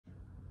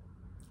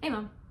Hey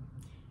Mom.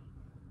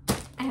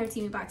 I have a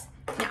Temu box.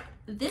 Now,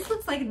 this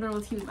looks like a normal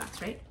Temu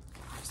box, right?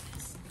 Watch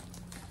this.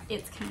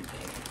 It's kind of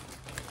big.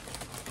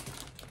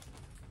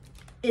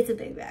 It's a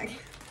big bag.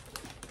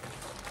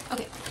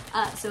 Okay,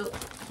 so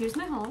here's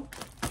my haul.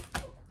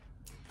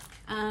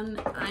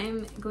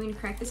 I'm going to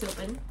crack this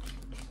open.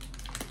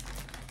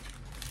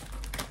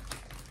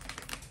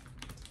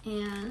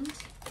 And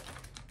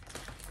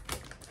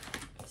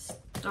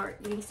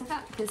start getting stuff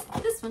out because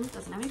this one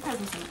doesn't have any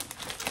presents in it.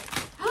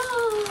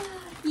 Oh,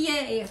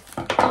 yay!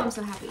 Oh, I'm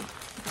so happy.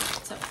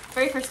 Okay, so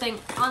very first thing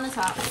on the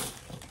top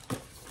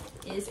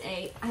is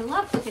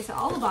okay, so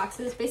all the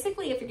boxes,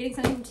 basically if you're getting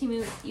something from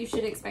Temu, you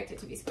should expect it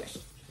to be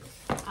squished.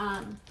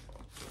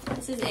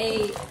 This is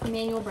a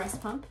manual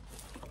breast pump.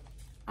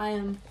 I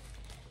am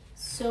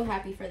so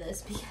happy for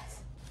this because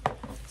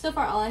so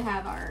far all I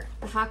have are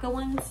the Haka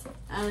ones,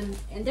 and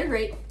they're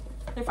great,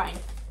 they're fine,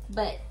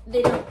 but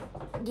they don't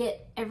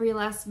get every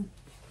last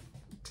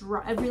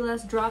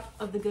drop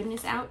of the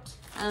goodness out.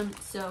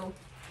 So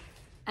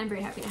I'm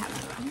very happy to have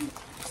that.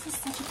 This is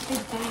such a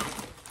big bag.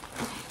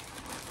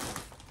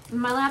 Okay.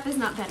 My lap is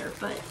not better,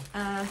 but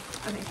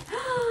okay.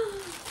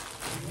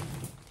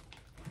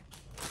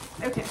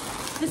 Okay,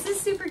 this is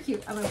super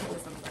cute. I'm gonna put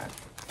this on the ground.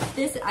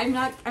 This,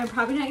 I'm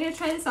probably not gonna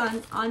try this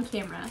on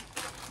camera,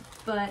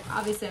 but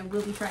obviously I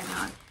will be trying it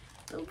on.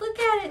 But look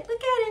at it,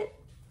 look at it.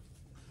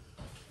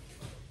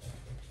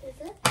 Is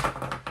it?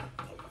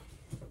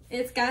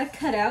 It's got a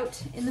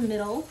cutout in the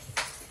middle.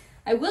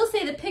 I will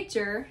say the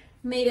picture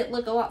made it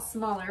look a lot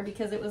smaller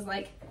because it was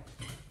like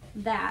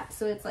that,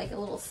 so it's like a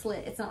little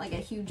slit. It's not like a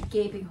huge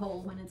gaping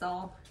hole when it's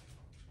all,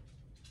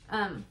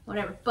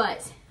 whatever,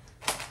 but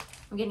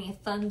I'm getting a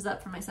thumbs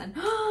up from my son.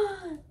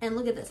 And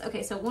look at this.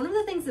 Okay, so one of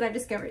the things that I've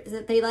discovered is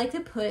that they like to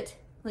put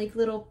like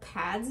little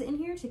pads in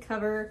here to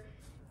cover,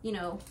 you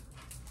know,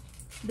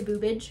 the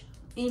boobage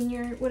in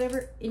your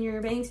whatever, in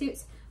your bathing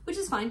suits, which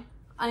is fine.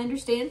 I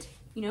understand,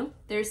 you know,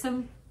 there's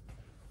some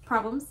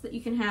problems that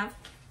you can have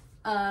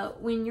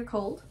when you're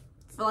cold,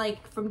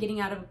 like from getting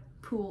out of a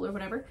pool or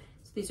whatever.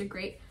 So these are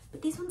great,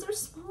 but these ones are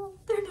small.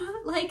 They're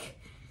not like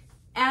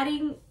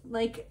adding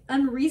like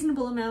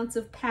unreasonable amounts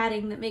of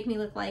padding that make me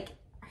look like,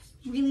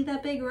 really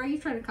that big, or are you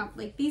trying to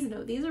like these?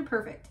 No, these are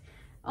perfect.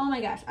 Oh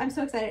my gosh, I'm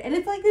so excited. And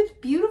it's like this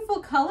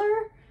beautiful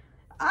color.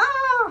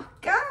 Ah,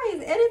 guys,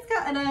 and it's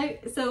got, and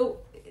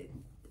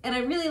I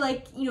really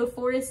like, you know,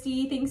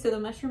 foresty things, so the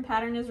mushroom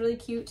pattern is really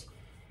cute.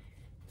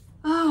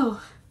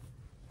 Oh,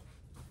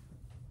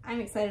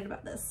 I'm excited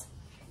about this.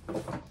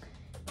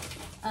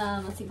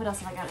 Let's see, what else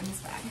have I got in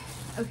this bag?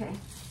 Okay.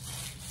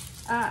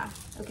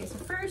 Okay, so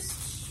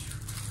first,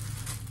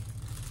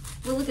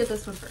 we'll look at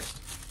this one first.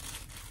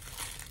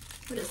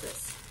 What is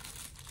this?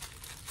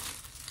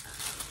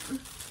 Okay.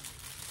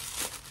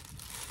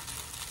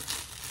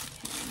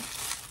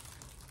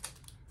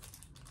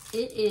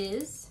 It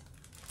is,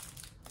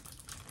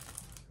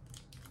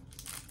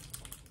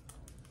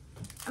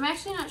 I'm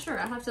actually not sure.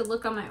 I'll have to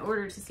look on my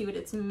order to see what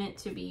it's meant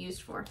to be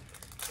used for,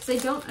 because I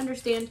don't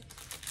understand.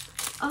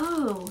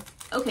 Oh,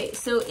 okay,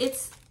 so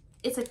it's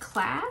a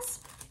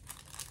clasp.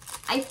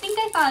 I think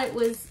I thought it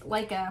was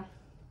like a,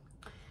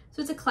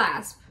 so it's a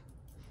clasp.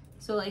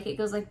 So like it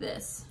goes like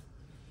this.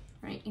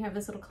 Right, you have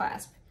this little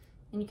clasp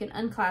and you can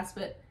unclasp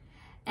it,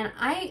 and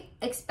I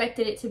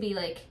expected it to be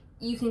like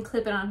you can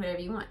clip it on whatever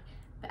you want,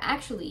 but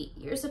actually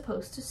you're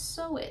supposed to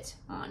sew it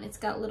on. It's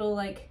got little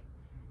like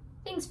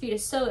things for you to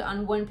sew it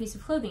on one piece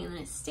of clothing, and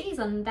then it stays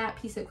on that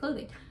piece of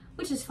clothing,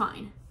 which is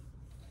fine.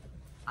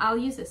 I'll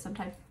use this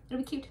sometime.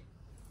 It'll be cute.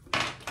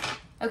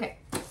 Okay,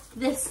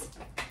 this,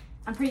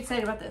 I'm pretty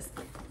excited about this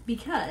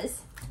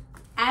because,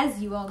 as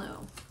you all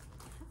know,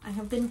 I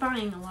have been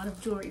buying a lot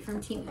of jewelry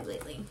from Temu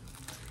lately.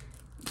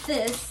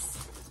 This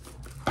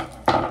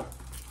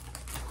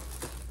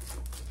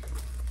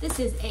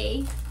is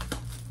a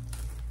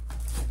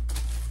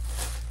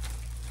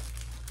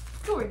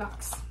jewelry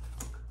box.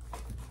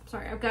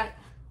 Sorry, I've got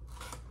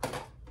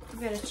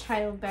a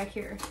child back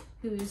here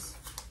who's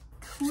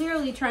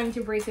clearly trying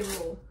to break a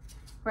rule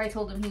where I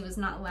told him he was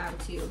not allowed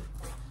to be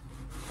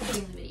in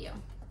the video.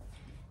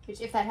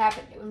 Which, if that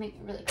happened, it would make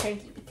me really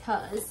cranky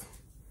because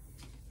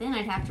then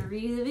I'd have to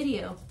redo the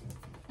video.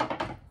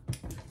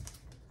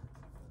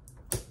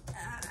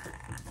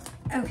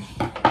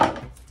 Okay,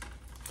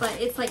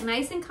 but it's like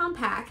nice and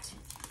compact.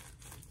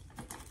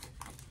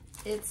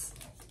 It's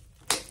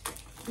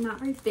not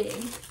very big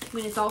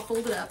when it's all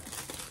folded up,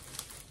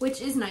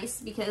 which is nice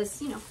because,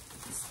 you know,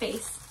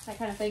 space, that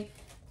kind of thing.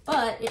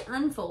 But it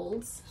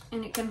unfolds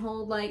and it can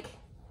hold like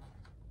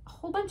a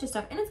whole bunch of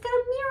stuff, and it's got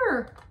a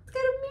mirror. It's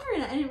got a mirror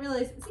in it. I didn't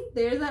realize. See,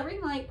 there's that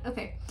ring light.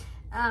 Okay,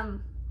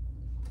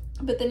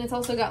 but then it's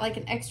also got like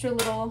an extra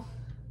little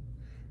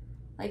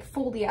like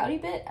foldy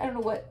outy bit. I don't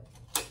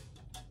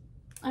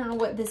know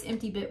what this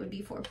empty bit would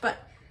be for, but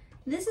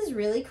this is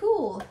really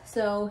cool.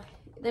 So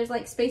there's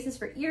like spaces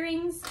for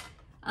earrings.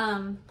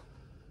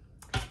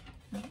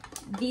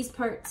 These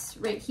parts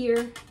right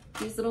here,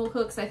 these little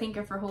hooks, I think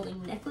are for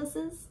holding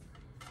necklaces.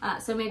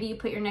 So maybe you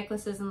put your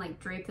necklaces and like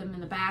drape them in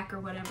the back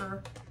or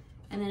whatever.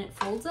 and then it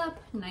folds up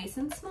nice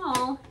and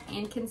small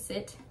and can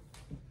sit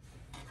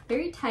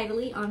very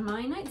tidily on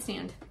my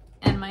nightstand.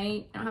 And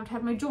I don't have to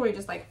have my jewelry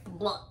just like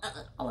blah,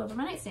 all over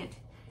my nightstand.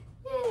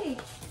 Yay!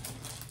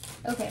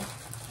 Okay.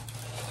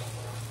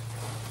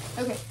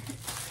 Okay.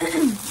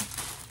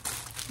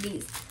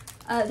 These.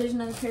 There's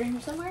another pair in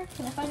here somewhere.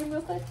 Can I find them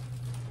real quick?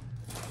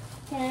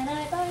 Can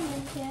I find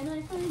them? Can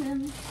I find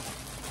them?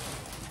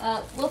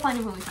 We'll find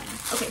them when we find them.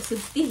 Okay, so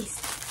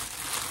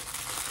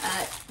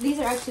these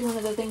are actually one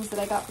of the things that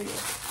I got for you.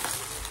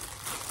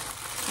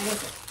 I got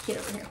the kid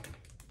over here.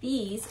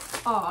 These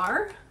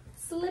are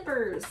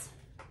slippers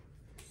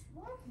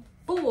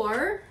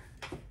for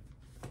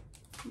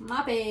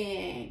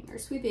mopping or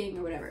sweeping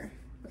or whatever.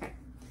 Okay,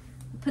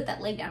 put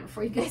that leg down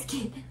before you guys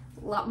get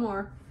a lot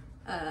more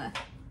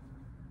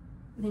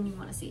than you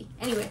want to see.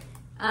 Anyway,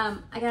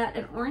 I got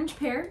an orange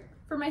pair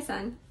for my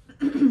son.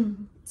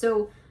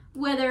 So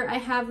whether I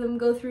have them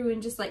go through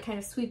and just like kind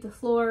of sweep the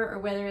floor, or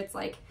whether it's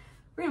like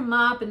we're gonna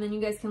mop and then you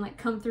guys can like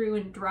come through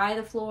and dry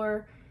the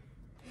floor,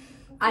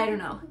 I don't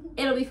know.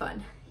 It'll be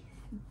fun.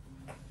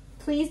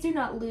 Please do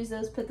not lose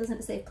those. Put those in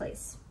a safe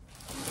place.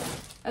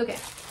 Okay,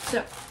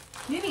 so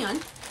moving on.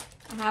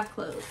 I have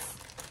clothes.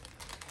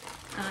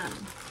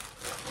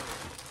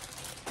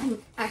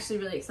 I'm actually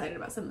really excited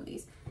about some of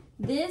these.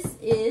 This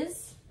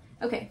is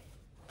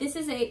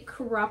a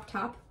crop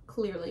top,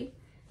 clearly,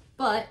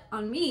 but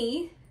on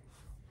me,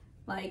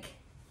 like,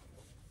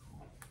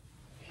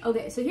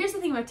 okay, so here's the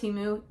thing about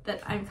Temu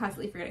that I'm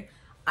constantly forgetting.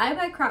 I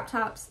buy crop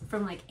tops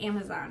from like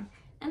Amazon,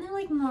 and they're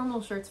like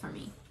normal shirts for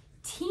me.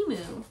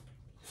 Temu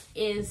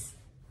is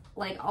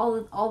like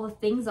all the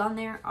things on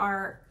there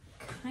are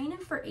kind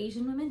of for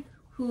Asian women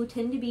who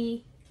tend to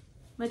be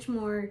much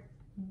more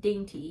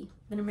dainty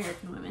than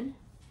American women.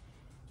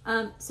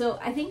 So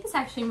I think this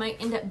actually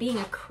might end up being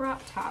a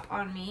crop top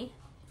on me,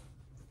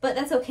 but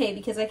that's okay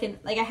because I can,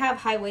 like, I have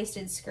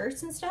high-waisted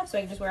skirts and stuff, so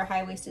I can just wear a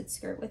high-waisted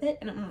skirt with it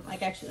and it won't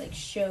like actually like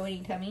show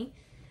any tummy.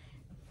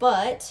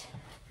 But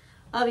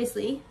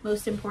obviously,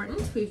 most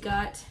important, we've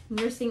got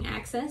nursing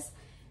access,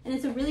 and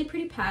it's a really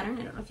pretty pattern.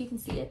 I don't know if you can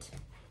see it.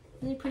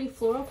 Really pretty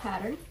floral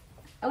pattern.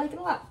 I like it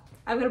a lot.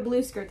 I've got a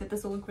blue skirt that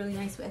this will look really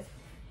nice with,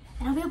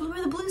 and I'll be able to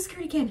wear the blue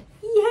skirt again.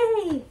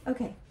 Yay!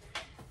 Okay.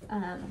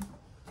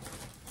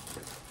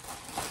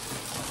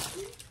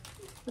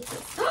 What's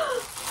this?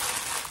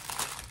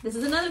 This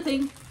is another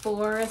thing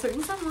for a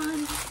certain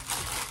someone.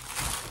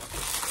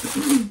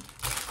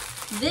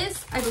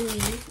 This, I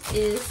believe,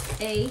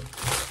 is a...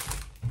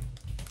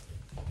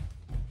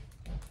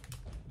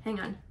 Hang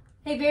on.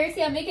 Hey, Barry,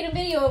 see, I'm making a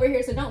video over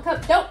here, so don't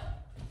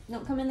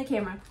come in the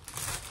camera.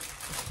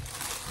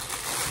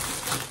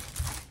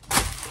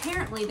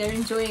 Apparently, they're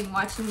enjoying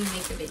watching me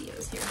make the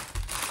videos here.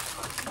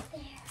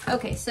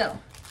 Okay, so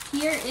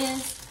here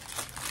is...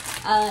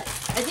 I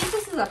think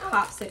this is a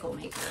popsicle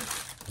maker.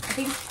 I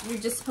think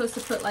you're just supposed to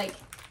put like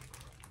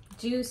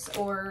juice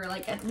or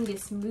like maybe a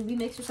smoothie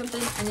mix or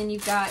something, and then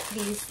you've got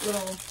these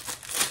little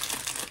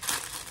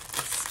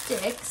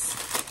sticks.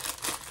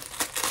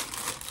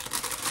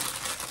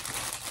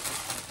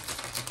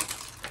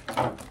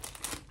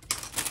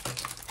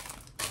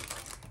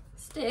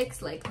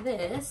 Sticks like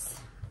this.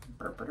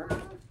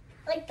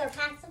 Like they're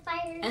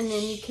pacifiers? And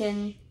then you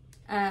can,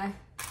 yeah.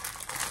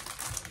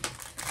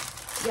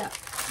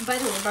 By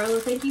the way, Barlow,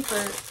 thank you for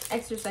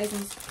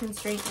exercising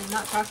constraint and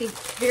not talking.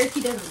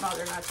 Verity doesn't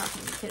bother not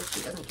talking because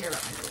she doesn't care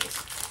about my rules.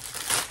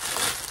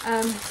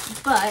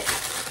 But,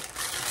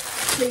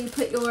 so you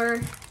put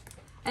your,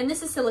 and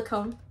this is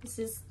silicone. This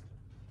is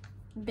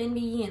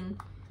bendy and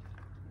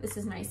this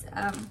is nice.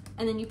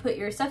 And then you put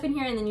your stuff in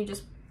here and then you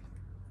just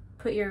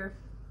put your,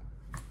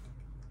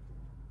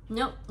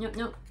 nope.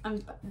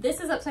 This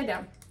is upside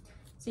down.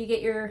 So you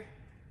get your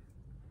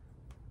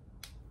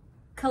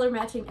color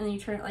matching and then you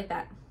turn it like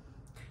that.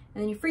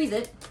 And then you freeze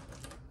it,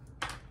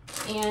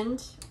 and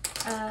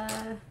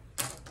then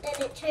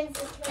it turns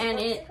into a and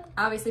popsicle? it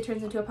obviously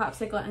turns into a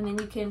popsicle, and then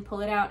you can pull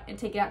it out and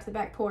take it out to the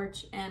back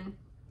porch and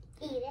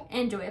eat it.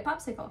 Enjoy a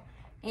popsicle.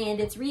 And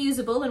it's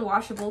reusable and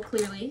washable,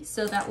 clearly,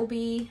 so that'll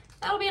be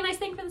a nice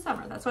thing for the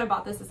summer. That's why I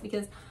bought this, is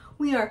because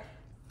we are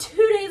 2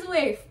 days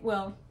away.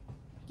 Well,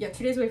 yeah,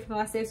 2 days away from the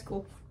last day of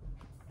school.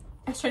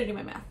 I was trying to do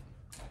my math.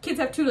 Kids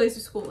have 2 days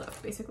of school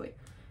left, basically.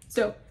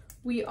 So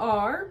we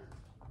are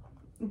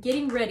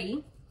getting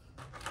ready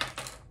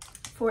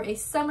for a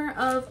summer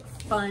of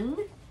fun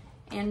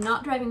and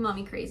not driving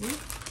mommy crazy.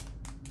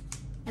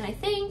 And I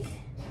think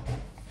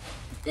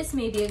this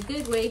may be a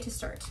good way to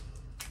start.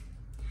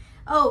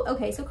 Oh,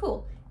 okay, so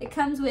cool. It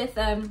comes with,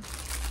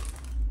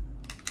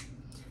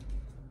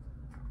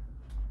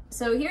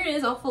 so here it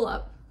is all full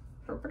up.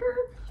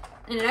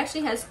 And it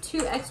actually has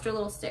 2 extra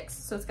little sticks,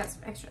 so it's got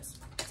some extras.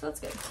 So that's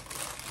good.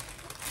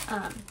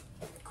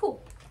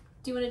 Cool.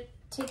 Do you want to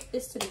take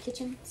this to the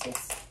kitchen,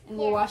 sis? And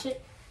we'll wash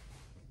it?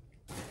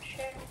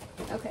 Sure.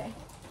 Okay.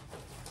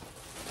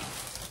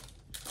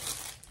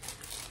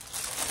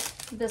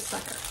 This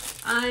sucker.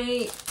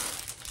 I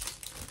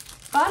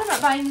thought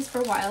about buying these for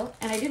a while,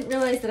 and I didn't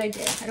realize that I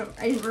did.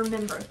 I didn't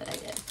remember that I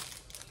did.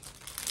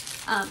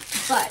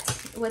 But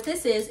what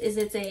this is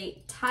it's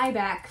a tie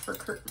back for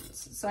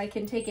curtains. So I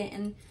can take it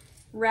and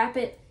wrap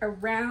it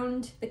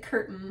around the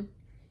curtain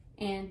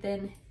and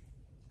then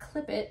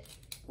clip it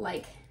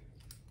like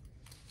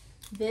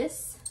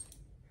this,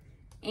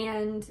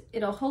 and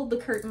it'll hold the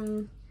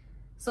curtain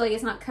so like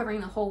it's not covering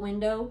the whole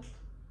window.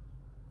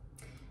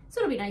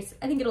 So it'll be nice.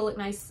 I think it'll look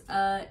nice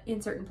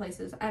in certain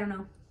places. I don't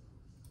know.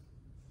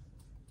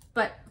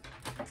 But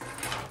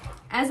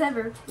as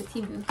ever with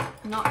Temu,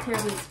 not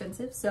terribly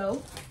expensive,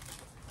 so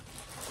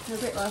no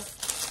great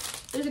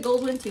loss. There's a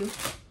gold one too.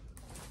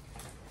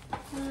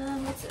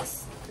 What's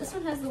this? This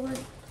one has the word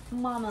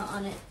mama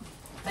on it.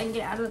 If I can get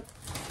it out of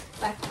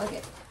the back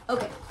pocket.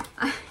 Okay.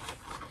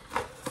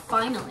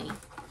 Finally,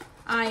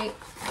 I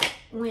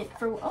went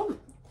for, oh,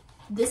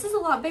 this is a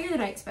lot bigger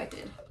than I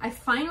expected. I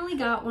finally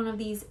got one of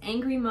these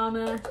Angry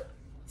Mama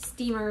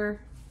steamer,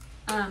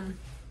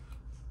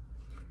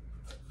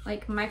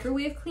 like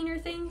microwave cleaner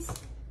things.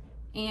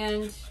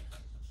 And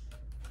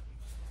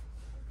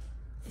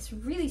it's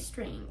really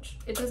strange.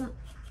 It doesn't,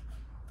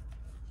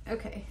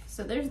 okay,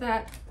 so there's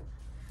that.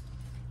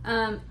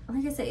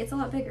 Like I say, it's a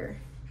lot bigger.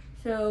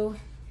 So,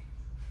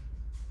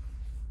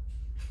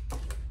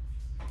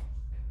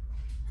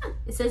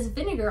 it says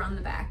vinegar on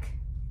the back.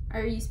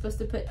 Are you supposed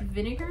to put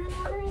vinegar and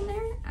water in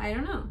there? I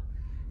don't know.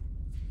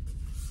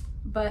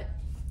 But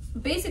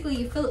basically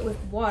you fill it with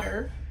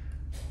water.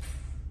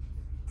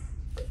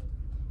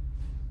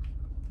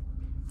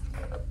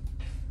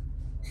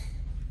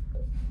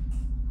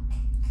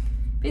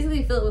 Basically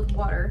you fill it with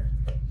water,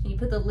 and you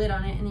put the lid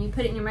on it, and then you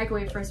put it in your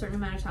microwave for a certain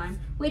amount of time,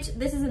 which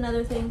this is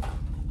another thing.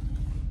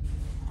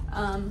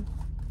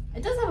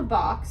 It does have a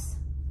box.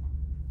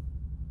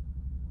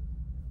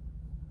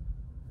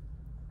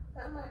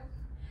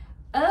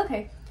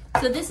 Okay,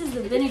 so this is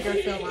the vinegar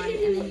fill line,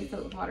 and then you fill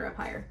it with water up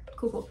higher.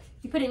 Cool, cool.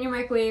 You put it in your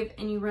microwave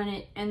and you run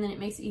it, and then it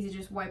makes it easy to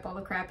just wipe all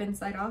the crap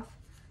inside off.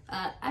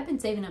 I've been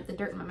saving up the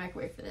dirt in my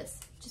microwave for this.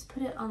 Just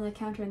put it on the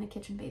counter in the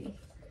kitchen, baby.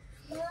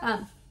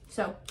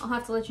 So I'll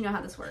have to let you know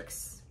how this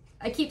works.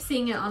 I keep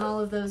seeing it on all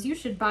of those. You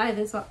should buy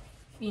this,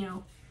 you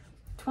know,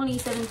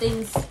 27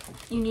 things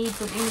you need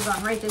from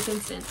Amazon right this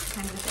instant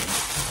kind of a thing.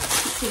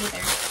 Keep seeing it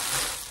there.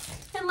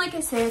 And like I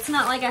say, it's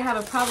not like I have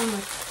a problem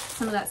with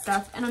some of that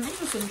stuff, and I'm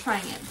interested in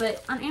trying it,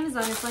 but on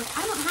Amazon it's like,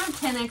 I don't have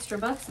 10 extra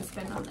bucks to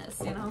spend on this,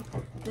 you know,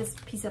 this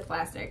piece of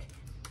plastic.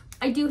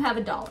 I do have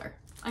 $1.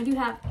 I do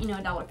have, you know,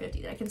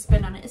 $1.50 that I can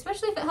spend on it,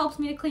 especially if it helps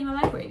me to clean my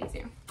microwave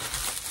easier.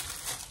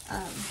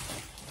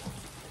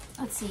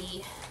 Let's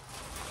see.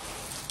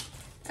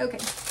 Okay,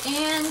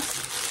 and,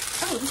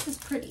 oh, this is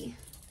pretty.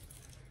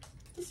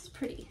 This is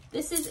pretty.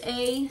 This is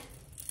a,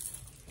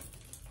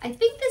 I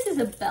think this is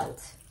a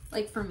belt,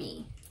 like for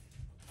me.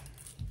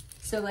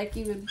 So like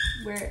you would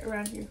wear it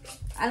around here.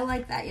 I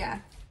like that, yeah.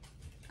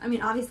 I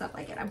mean, obviously I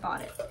like it, I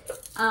bought it.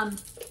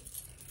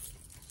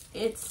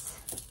 It's,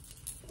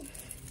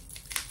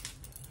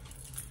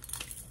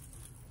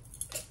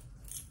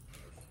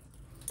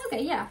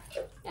 okay, yeah,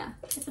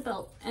 it's a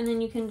belt. And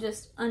then you can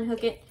just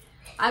unhook it.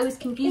 I was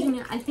confusing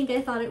it. I think I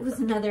thought it was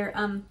another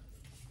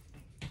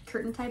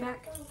curtain tie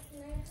back.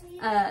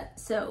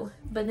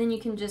 But then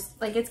you can just,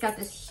 like, it's got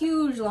this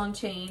huge long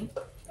chain.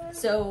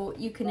 So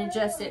you can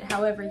adjust it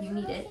however you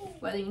need it,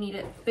 whether you need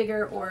it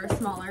bigger or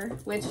smaller,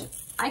 which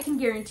I can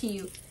guarantee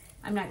you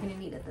I'm not going to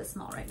need it this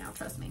small right now,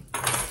 trust me.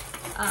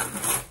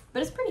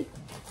 But it's pretty.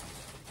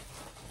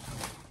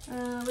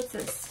 What's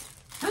this?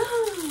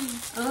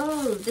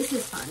 Oh, this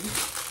is fun.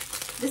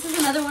 This is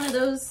another one of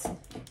those,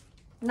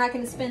 I'm not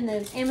going to spend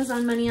the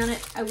Amazon money on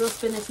it, I will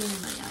spend the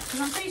Temu money on it.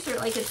 Because I'm pretty sure,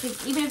 like,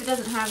 it's, even if it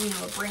doesn't have, you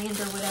know, a brand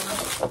or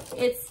whatever,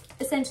 it's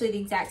essentially the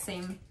exact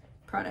same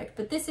product.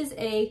 But this is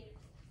a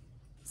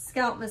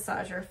scalp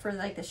massager for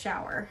like the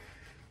shower,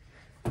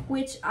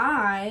 which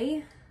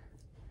I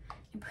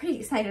am pretty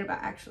excited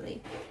about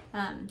actually.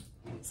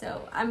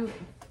 So I'm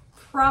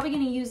probably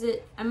going to use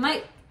it. I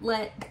might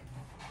let,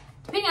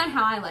 depending on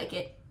how I like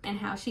it and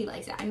how she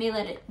likes it, I may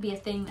let it be a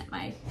thing that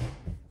my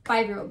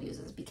 5-year-old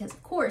uses, because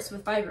of course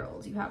with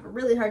 5-year-olds you have a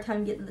really hard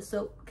time getting the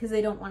soap because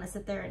they don't want to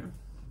sit there and,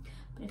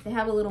 but if they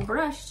have a little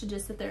brush to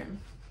just sit there and,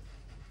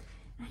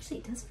 actually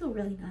it does feel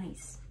really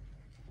nice.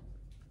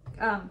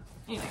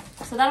 Anyway,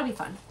 so that'll be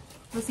fun.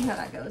 We'll see how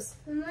that goes.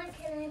 Mama,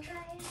 can I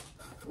try it?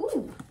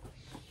 Ooh.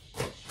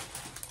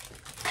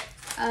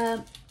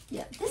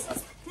 Yeah,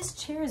 this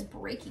chair is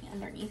breaking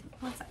underneath.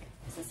 One second.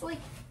 Is this like,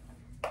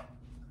 I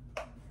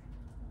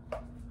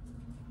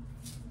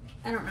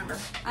don't remember.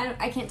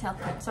 I can't tell.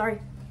 Sorry.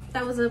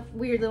 That was a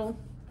weird little,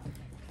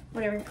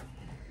 whatever.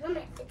 Mama,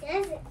 it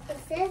does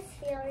feel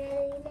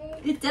really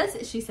nice. It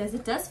does, she says,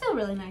 it does feel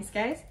really nice,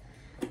 guys.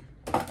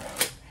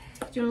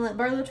 Do you want to let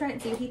Barlow try it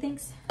and see what he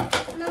thinks?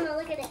 Mama,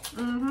 look at it.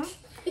 Mm-hmm.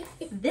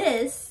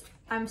 This,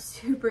 I'm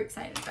super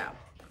excited about.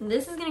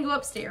 This is going to go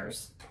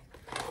upstairs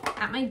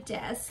at my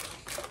desk,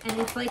 and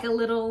it's like a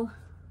little,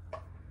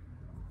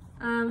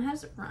 how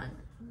does it run?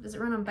 Does it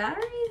run on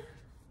battery?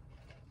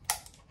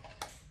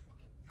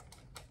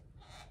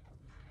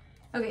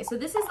 Okay, so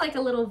this is like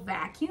a little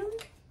vacuum.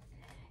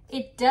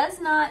 It does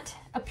not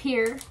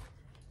appear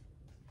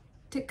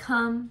to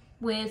come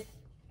with,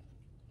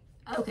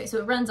 okay, so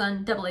it runs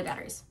on AA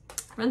batteries.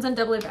 Runs on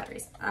AA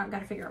batteries. I've got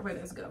to figure out where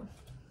those go.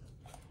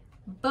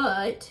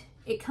 But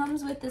it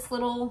comes with this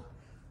little,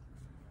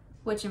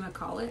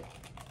 whatchamacallit.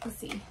 Let's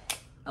see.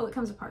 Oh, it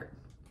comes apart.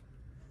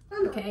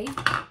 Mama. Okay.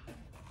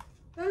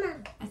 Mama.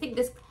 I think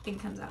this thing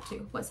comes out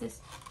too. What's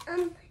this?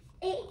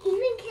 It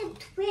even can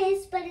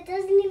twist, but it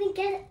doesn't even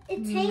get a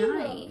tangle.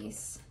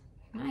 Nice.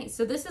 Nice.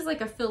 So this is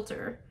like a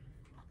filter.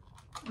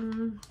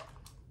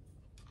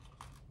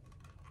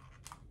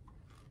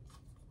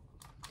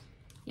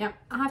 Yeah,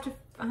 I'll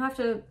have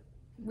to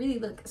really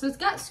look. So it's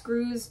got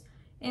screws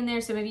in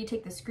there, so maybe you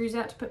take the screws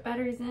out to put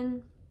batteries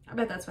in. I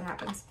bet that's what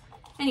happens.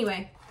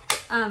 Anyway,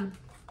 and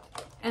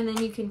then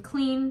you can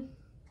clean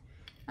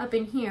up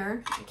in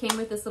here. It came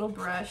with this little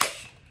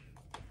brush.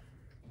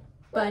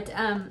 But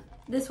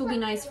this will be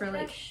nice for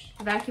like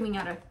vacuuming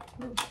out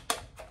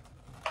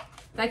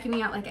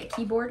like a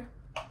keyboard.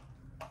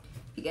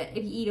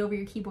 If you eat over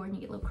your keyboard and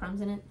you get little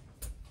crumbs in it,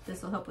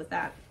 this will help with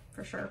that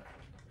for sure.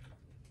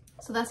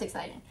 So that's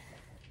exciting.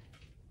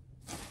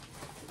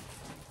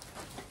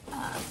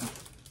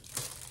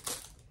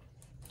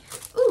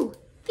 Ooh,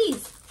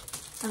 these.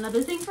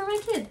 Another thing for my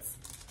kids.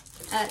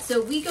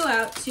 So we go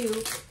out to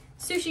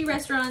sushi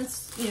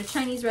restaurants, you know,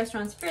 Chinese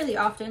restaurants fairly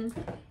often,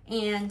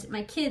 and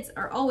my kids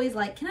are always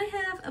like, can I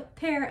have a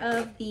pair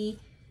of the,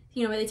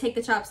 you know, where they take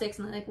the chopsticks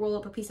and they like roll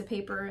up a piece of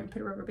paper and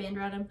put a rubber band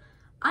around them.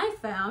 I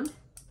found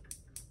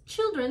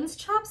children's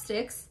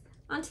chopsticks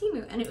on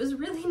Temu, and it was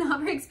really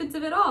not very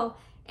expensive at all.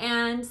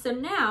 And so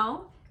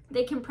now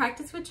they can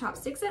practice with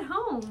chopsticks at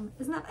home.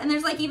 Isn't that? And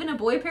there's like even a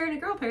boy pair and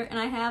a girl pair, and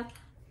I have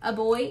a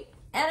boy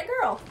and a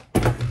girl.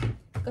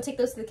 Go take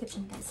those to the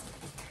kitchen, please.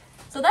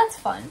 So that's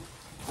fun.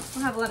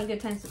 We'll have a lot of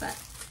good times with that.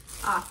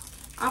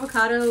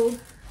 Avocado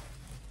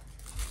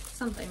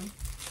something.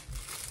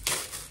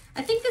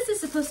 I think this is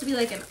supposed to be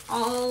like an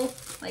all,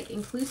 like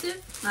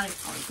inclusive, not an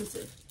all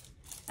inclusive.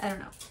 I don't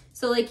know.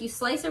 So like you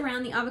slice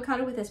around the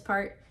avocado with this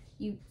part,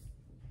 you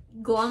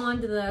glom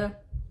onto the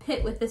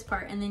pit with this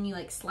part, and then you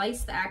like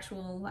slice the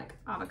actual like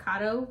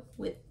avocado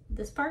with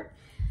this part.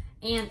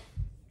 And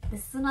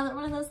this is another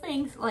one of those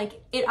things,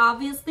 like it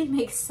obviously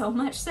makes so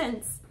much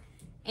sense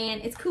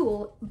and it's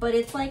cool, but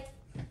it's like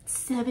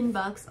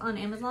 $7 on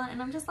Amazon,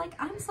 and I'm just like,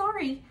 I'm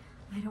sorry,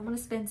 I don't want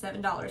to spend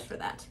 $7 for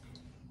that.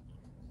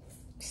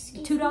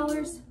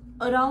 $2?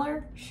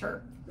 $1?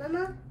 Sure.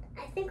 Mama,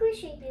 I think we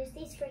should use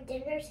these for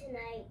dinner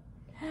tonight.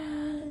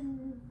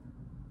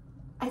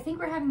 I think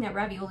we're having that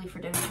ravioli for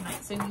dinner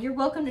tonight, so you're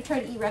welcome to try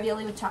to eat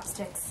ravioli with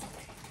chopsticks.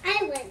 I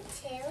want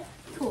to.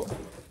 Cool.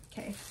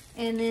 Okay.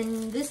 And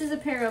then this is a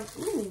pair of,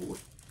 ooh,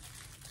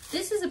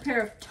 this is a pair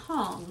of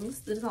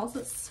tongs that is also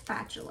a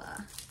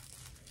spatula.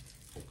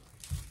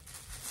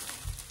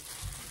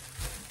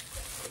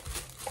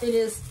 It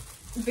is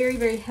very,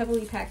 very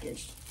heavily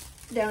packaged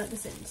down at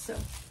this end, so.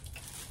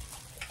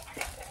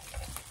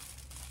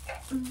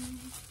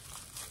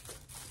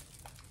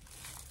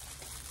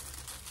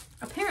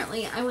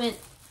 Apparently, I went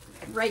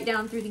right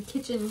down through the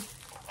kitchen,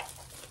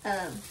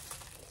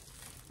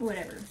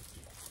 whatever,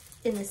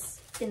 in this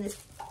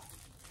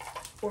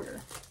order.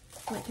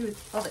 Went through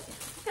all the,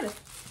 there's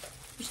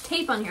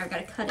tape on here, I've got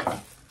to cut it.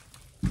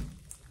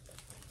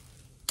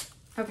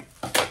 Okay.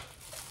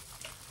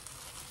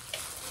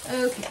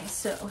 Okay,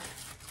 so,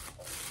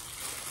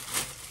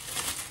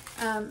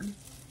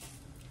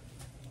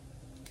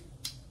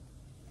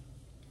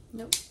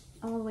 nope,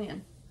 all the way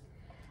in.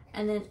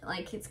 And then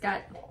like it's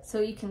got,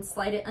 so you can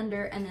slide it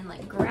under and then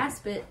like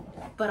grasp it,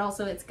 but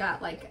also it's got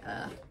like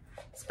a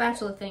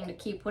spatula thing to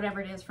keep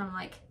whatever it is from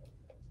like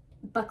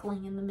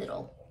buckling in the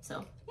middle.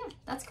 So yeah,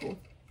 that's cool.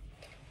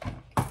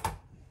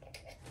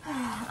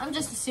 I'm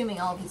just assuming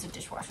all of these are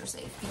dishwasher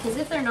safe, because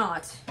if they're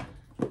not,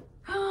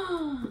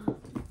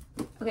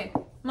 okay,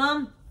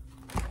 Mom,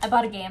 I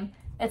bought a game.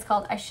 It's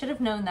called I Should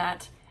Have Known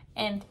That.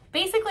 And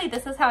basically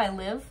this is how I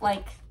live.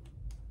 Like,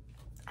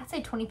 I'd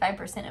say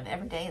 25% of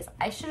every day is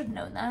I should have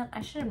known that.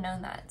 I should have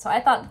known that. So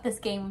I thought this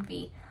game would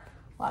be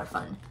a lot of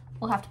fun.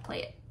 We'll have to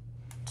play it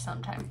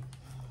sometime.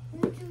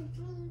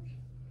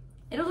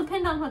 It'll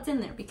depend on what's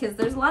in there, because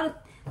there's a lot of,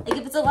 like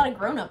if it's a lot of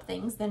grown-up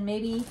things, then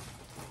maybe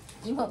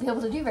you won't be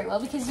able to do very well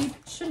because you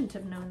shouldn't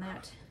have known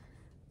that.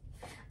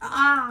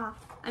 I'm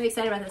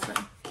excited about this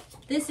one.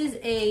 This is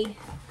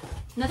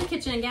another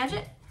kitchen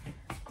gadget.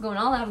 I'm going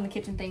all out on the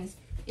kitchen things.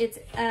 It's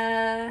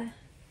so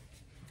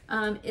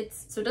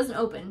it doesn't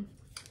open,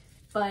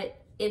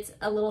 but it's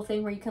a little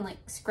thing where you can like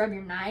scrub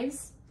your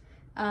knives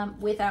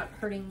without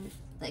hurting,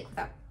 like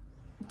without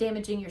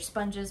damaging your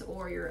sponges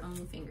or your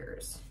own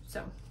fingers.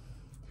 So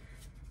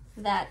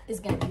that is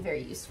going to be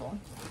very useful.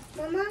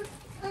 Mama,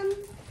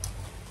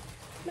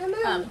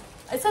 Mama.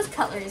 It says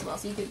cutlery as well,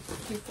 so you could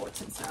do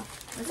forks and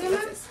stuff. Let's see Mama?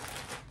 what's this.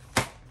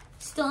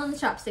 Still on the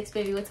chopsticks,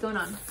 baby. What's going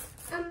on?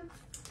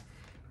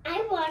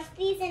 I washed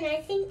these, and I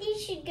think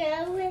these should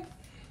go with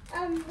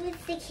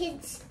the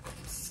kids'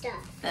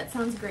 stuff. That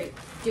sounds great.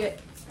 Do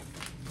it.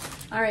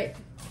 All right.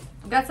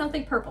 I've got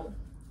something purple.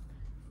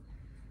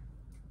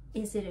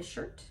 Is it a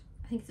shirt?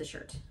 I think it's a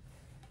shirt.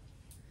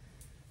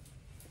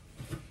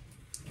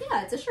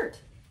 Yeah, it's a shirt.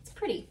 It's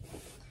pretty.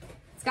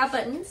 It's got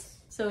buttons,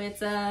 so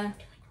it's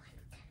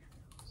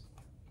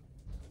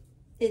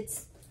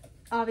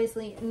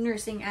obviously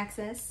nursing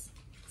access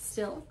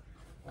still.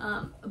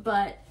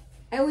 But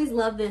I always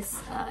love this,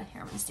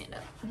 here I'm gonna stand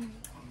up.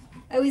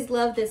 I always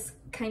love this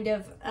kind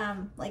of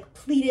like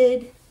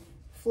pleated,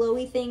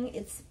 flowy thing.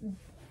 It's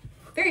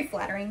very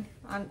flattering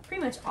on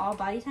pretty much all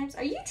body types.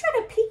 Are you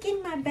trying to peek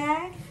in my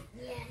bag?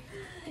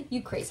 Yeah.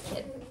 You crazy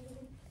kid.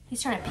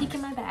 He's trying to peek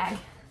in my bag.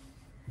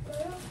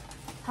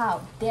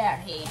 How dare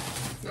he?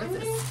 What's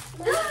this?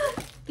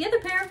 The other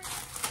pair.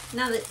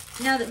 Now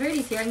that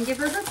Verity's here, I can give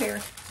her her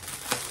pair.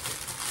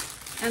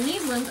 And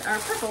these ones are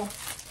purple.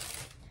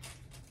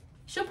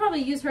 She'll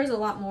probably use hers a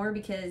lot more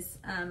because,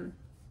 well,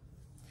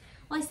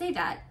 I say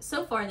that.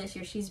 So far this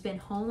year, she's been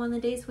home on the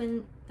days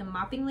when the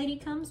mopping lady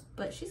comes,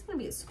 but she's going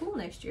to be at school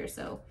next year,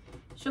 so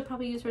she'll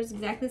probably use hers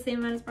exactly the same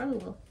amount as Barley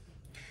will.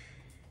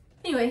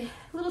 Anyway,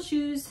 little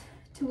shoes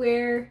to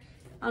wear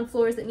on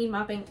floors that need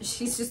mopping.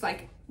 She's just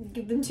like,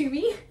 give them to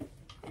me.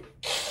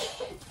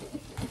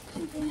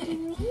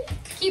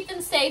 Keep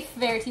them safe,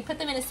 Verity. Put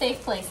them in a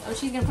safe place. Oh,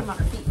 she's going to put them on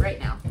her feet right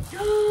now.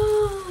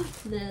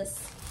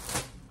 This.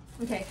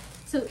 Okay,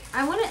 so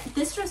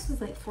this dress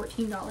was like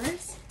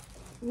 $14,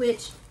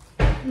 which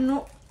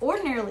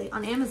ordinarily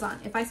on Amazon,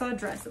 if I saw a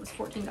dress that was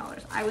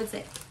 $14, I would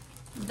say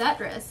that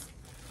dress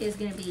is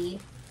going to be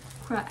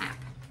crap.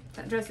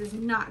 That dress is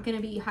not going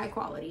to be high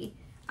quality.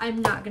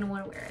 I'm not going to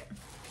want to wear it.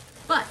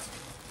 But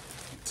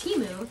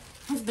Temu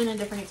has been a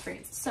different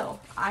experience. So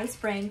I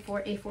sprang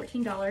for a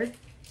 $14.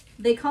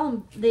 They call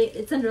them,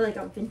 it's under like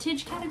a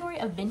vintage category,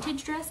 a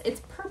vintage dress.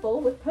 It's purple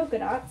with polka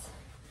dots.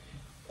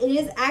 It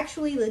is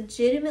actually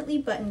legitimately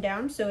buttoned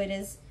down, so it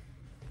is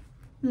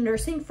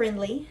nursing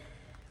friendly.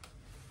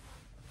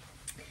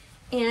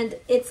 And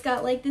it's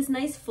got like this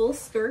nice full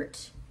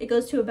skirt. It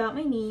goes to about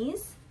my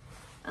knees.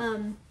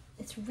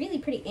 It's really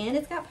pretty, and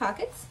it's got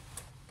pockets.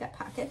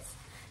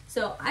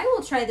 So I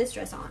will try this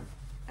dress on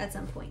at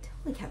some point.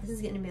 Holy cow, this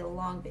is getting to be a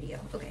long video.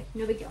 Okay,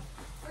 no big deal.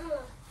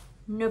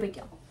 No big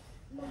deal.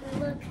 Mama,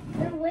 look,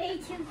 they're way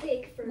too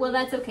big for me. Well,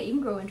 that's okay. You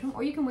can grow into them,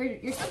 or you can wear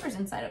your slippers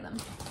inside of them.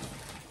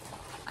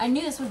 I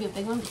knew this would be a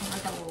big one because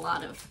I've got a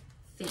lot of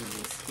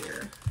things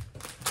here.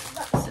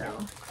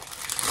 So,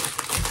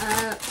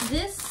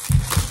 this,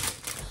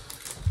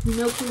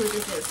 no clue what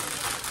this is.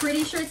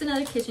 Pretty sure it's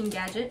another kitchen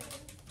gadget.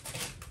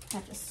 I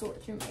have to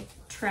sort through my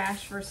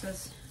trash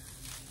versus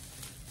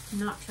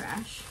not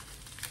trash.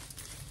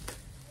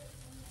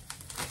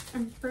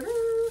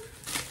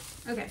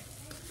 Okay.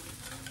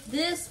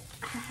 This,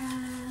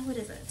 what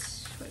is it?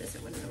 What is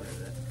it?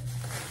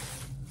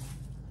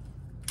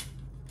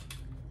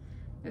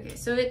 Okay,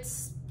 so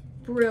it's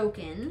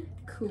broken.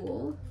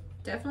 Cool.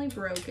 Definitely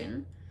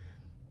broken.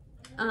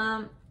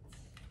 I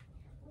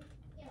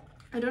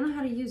don't know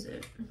how to use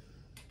it.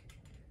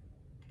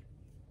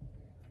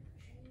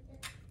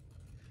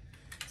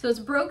 So it's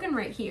broken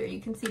right here. You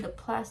can see the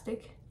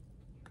plastic.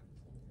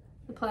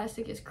 The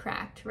plastic is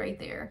cracked right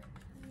there.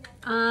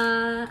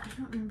 I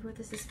don't remember what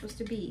this is supposed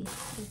to be.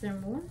 Is there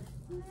more?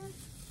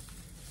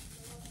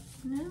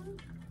 No?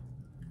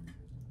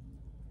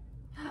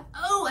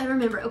 Oh, I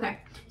remember. Okay.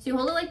 So you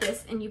hold it like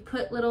this and you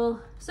put little,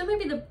 so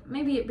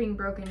maybe it being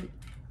broken,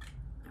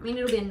 I mean,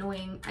 it'll be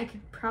annoying. I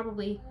could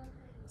probably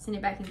send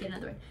it back and get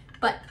another one.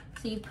 But,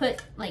 so you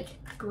put like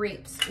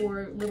grapes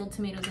or little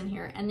tomatoes in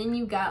here, and then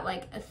you got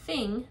like a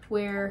thing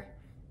where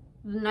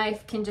the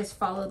knife can just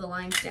follow the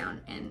lines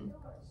down, and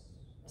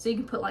so you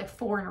can put like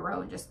 4 in a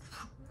row and just,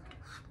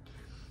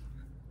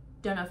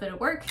 don't know if it'll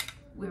work.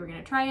 We were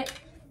gonna try it.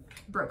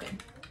 Broken.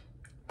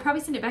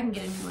 Probably send it back and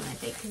get a new one, I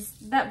think, because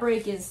that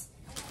break is,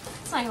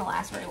 it's not gonna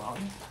last very long.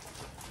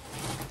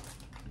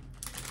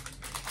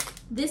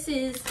 This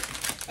is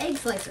egg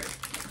slicer.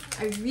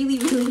 I really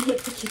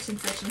hit the kitchen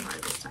section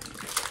hard this time.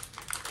 Okay.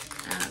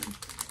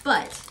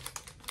 But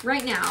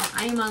right now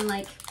I am on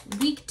like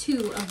week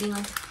 2 of being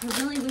like, I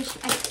really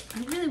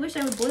wish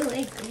I would boil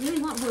eggs. I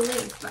really want boiled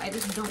eggs, but I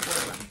just don't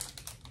boil them.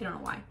 I don't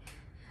know why.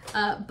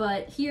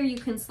 But here you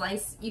can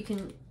slice, you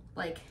can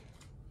like,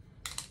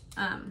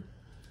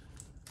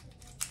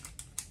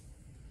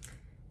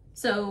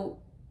 so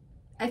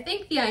I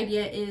think the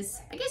idea is,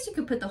 I guess you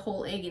could put the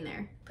whole egg in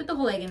there. Put the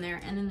whole egg in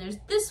there, and then there's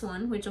this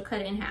one, which will cut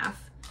it in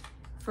half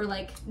for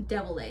like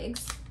deviled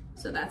eggs.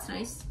 So that's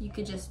nice. You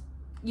could just,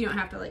 you don't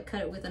have to like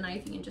cut it with a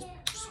knife, you can just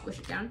squish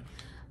it down.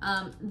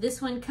 This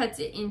one cuts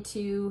it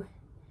into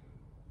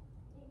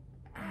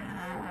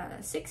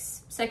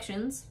 6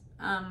 sections.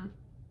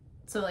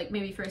 So like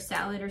maybe for a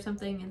salad or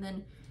something, and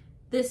then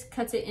this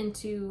cuts it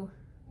into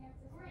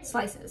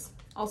slices,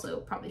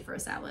 also probably for a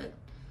salad.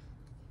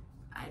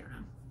 I don't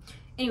know.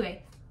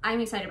 Anyway,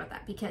 I'm excited about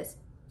that because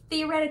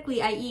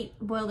theoretically I eat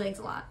boiled eggs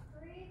a lot.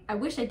 I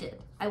wish I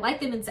did. I like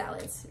them in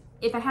salads.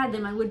 If I had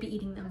them, I would be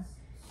eating them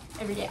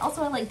every day.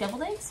 Also, I like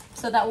deviled eggs,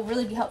 so that will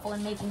really be helpful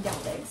in making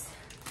deviled eggs.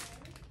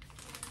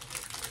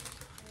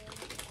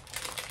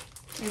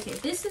 Okay,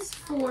 this is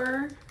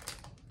for,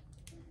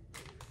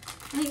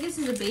 I think this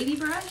is a baby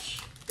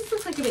brush. This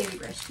looks like a baby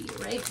brush to you,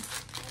 right?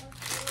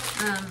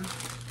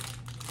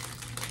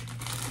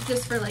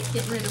 just for like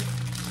getting rid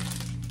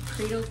of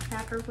cradle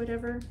cap or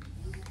whatever.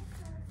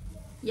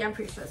 Yeah, I'm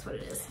pretty sure that's what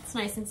it is. It's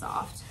nice and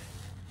soft.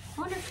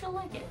 I wonder if she'll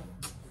like it.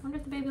 I wonder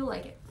if the baby will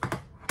like it.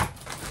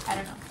 I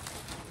don't know.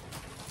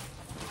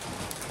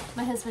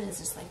 My husband is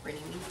just like,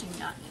 Brittany, we do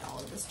not need all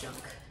of this junk.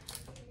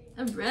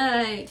 All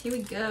right, here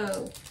we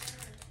go.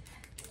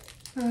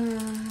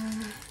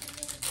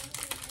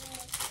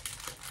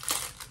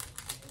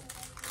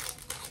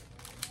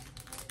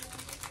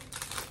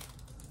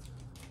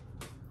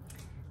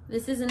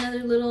 This is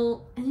another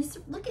little, and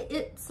look at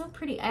it, it's so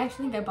pretty. I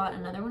actually think I bought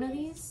another one of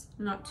these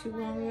not too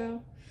long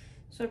ago.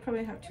 So I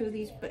probably have 2 of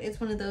these, but it's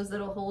one of those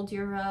that'll hold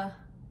your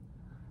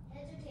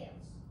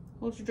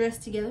dress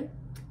together.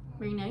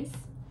 Very nice.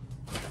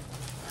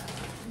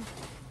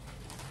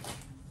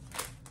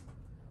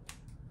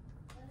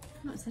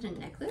 Oh, is that a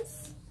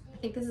necklace? I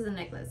think this is a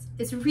necklace.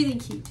 It's really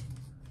cute.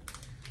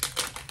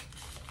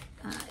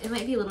 It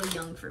might be a little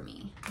young for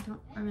me. I don't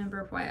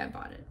remember why I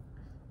bought it.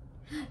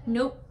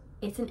 Nope,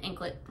 it's an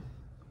anklet.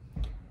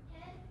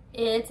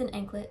 It's an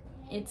anklet.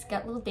 It's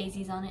got little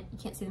daisies on it. You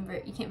can't see them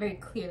you can't very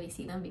clearly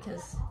see them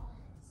because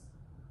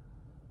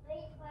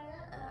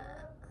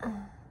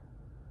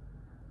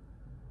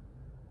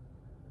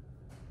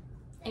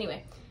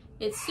anyway,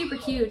 it's super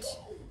cute.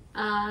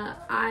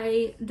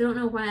 I don't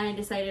know why I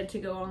decided to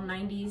go all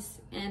 90s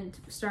and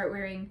start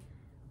wearing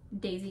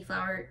daisy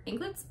flower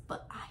anklets,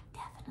 but I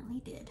definitely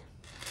did.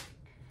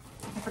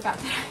 I forgot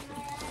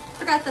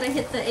that I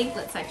hit the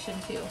anklet section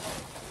too.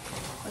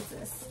 What's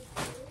this?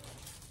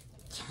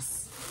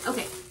 Yes.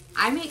 Okay,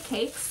 I make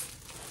cakes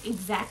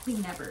exactly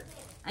never.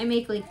 I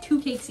make like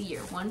 2 cakes a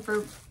year, one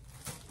for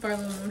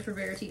Barlow and one for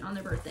Verity on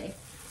their birthday.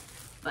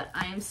 But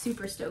I am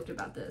super stoked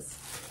about this.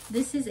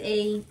 This is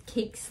a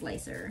cake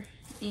slicer,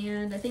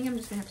 and I think I'm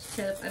just gonna have to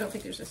tear up. I don't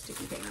think there's a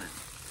sticky thing on it.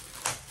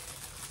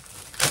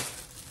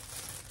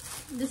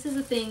 This is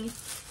a thing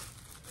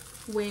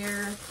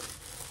where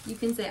you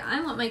can say,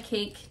 I want my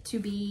cake to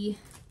be,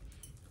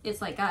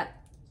 it's like got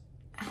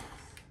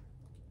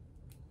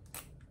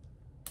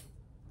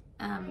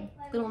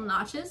little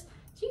notches.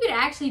 So you could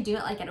actually do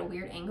it like at a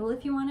weird angle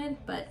if you wanted,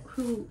 but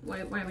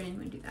why would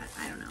anyone do that?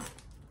 I don't know.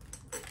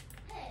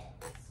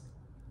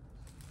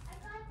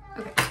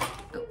 Okay.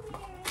 Oh.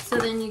 So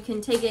then you can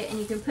take it and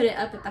you can put it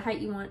up at the height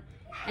you want,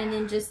 and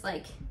then just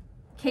like,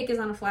 cake is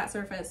on a flat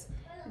surface.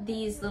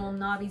 These little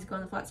knobbies go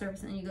on the flat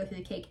surface, and then you go through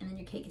the cake, and then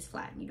your cake is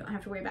flat. And you don't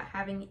have to worry about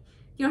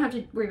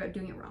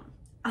doing it wrong.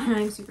 And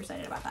I'm super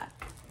excited about that.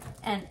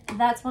 And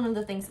that's one of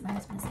the things that my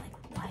husband is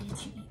like, why did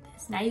you make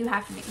this? Now you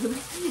have to make it.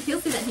 He'll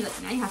see that and he's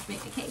like, now you have to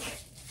make the cake.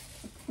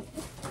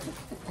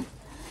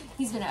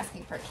 He's been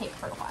asking for a cake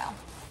for a while.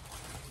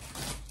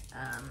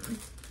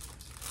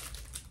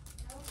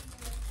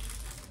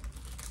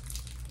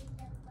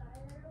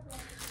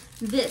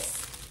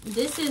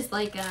 This is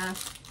like a,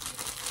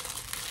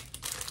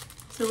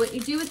 so what you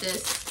do with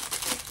this,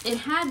 it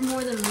had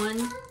more than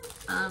one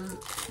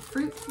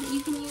fruit that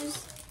you can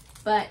use,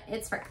 but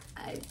it's for,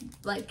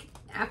 like,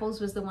 apples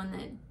was the one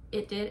that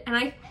it did, and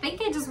I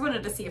think I just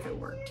wanted to see if it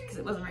worked, because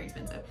it wasn't very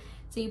expensive.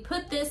 So you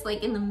put this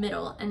like in the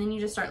middle, and then you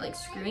just start like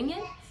screwing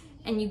it,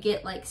 and you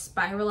get like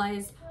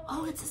spiralized,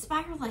 oh, it's a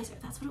spiralizer,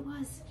 that's what it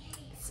was.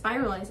 It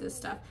spiralizes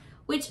stuff,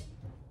 which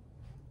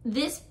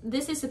this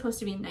is supposed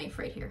to be a knife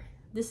right here.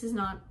 This is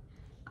not,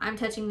 I'm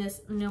touching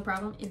this, no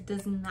problem. It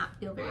does not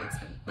feel very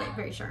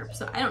very sharp.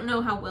 So I don't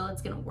know how well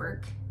it's gonna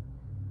work,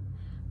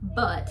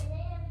 but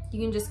you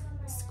can just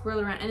swirl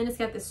around, and then it's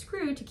got this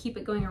screw to keep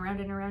it going around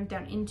and around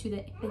down into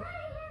the,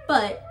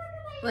 but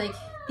like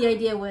the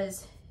idea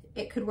was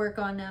it could work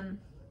on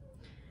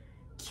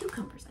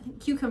cucumbers. I think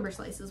cucumber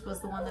slices was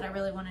the one that I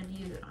really wanted to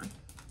use it on.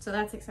 So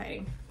that's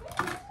exciting.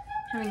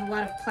 Having a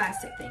lot of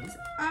plastic things.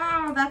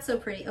 Oh, that's so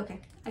pretty. Okay,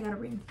 I got a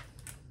ring.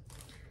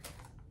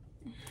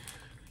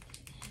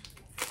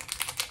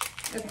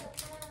 Okay,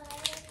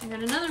 I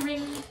got another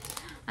ring.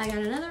 I got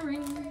another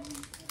ring.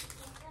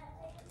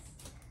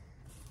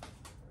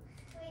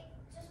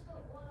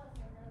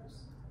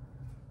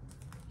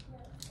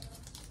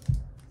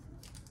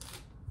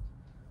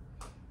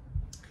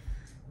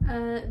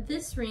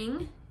 This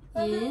ring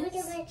is... Look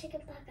at my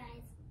chicken buck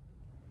eyes.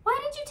 Why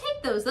did you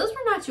take those? Those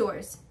were not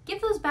yours.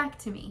 Give those back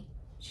to me.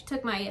 She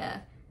took my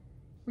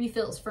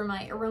refills for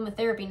my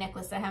aromatherapy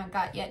necklace that I haven't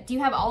got yet. Do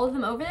you have all of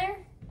them over there?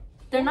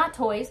 They're not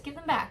toys. Give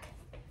them back.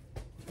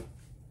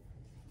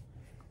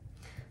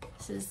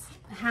 This is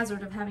a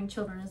hazard of having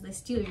children, as they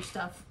steal your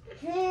stuff.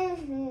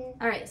 All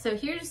right, so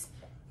here's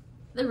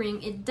the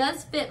ring. It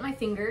does fit my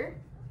finger.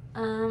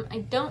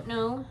 I don't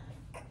know.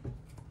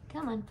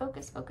 Come on,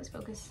 focus, focus,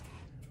 focus.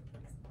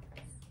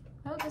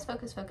 Focus,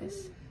 focus,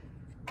 focus.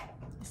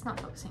 It's not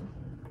focusing.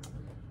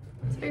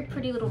 It's a very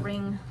pretty little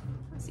ring.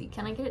 Let's see,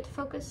 can I get it to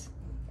focus?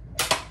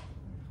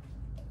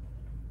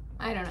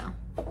 I don't know.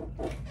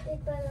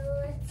 What's that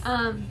for?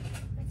 Fun,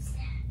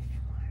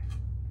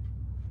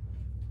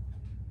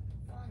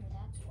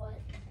 that's what.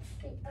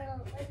 Wait, let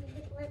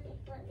me.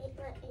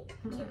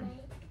 Can I?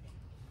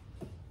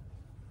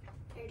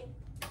 Ready?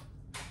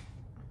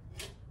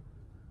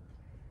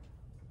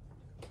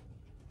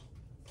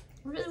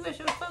 I really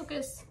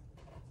focus?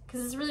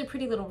 Because it's a really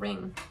pretty little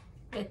ring.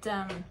 It's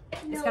got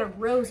a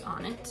rose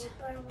on it.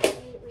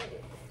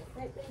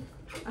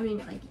 I mean,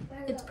 like,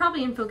 it's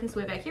probably in focus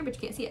way back here, but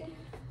you can't see it.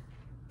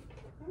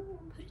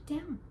 Put it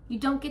down. You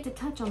don't get to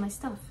touch all my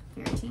stuff,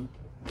 Verity.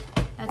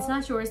 That's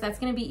not yours. That's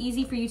going to be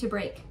easy for you to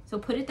break. So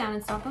put it down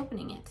and stop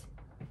opening it.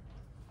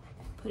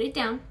 Put it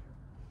down.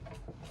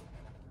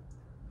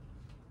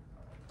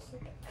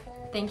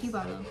 Thank you,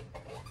 Barlow.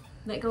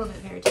 Let go of it,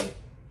 Verity.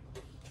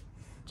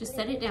 Just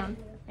set it down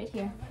right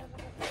here.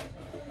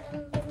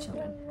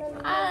 Children.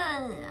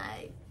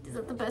 Is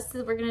that the best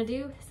that we're going to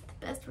do? Is it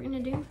the best we're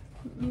going to do?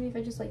 Maybe if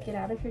I just like get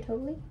out of here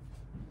totally?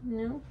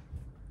 No?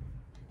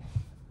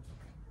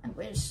 I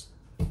wish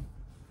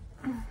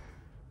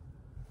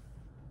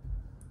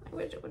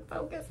it would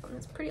focus on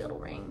this pretty little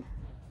ring.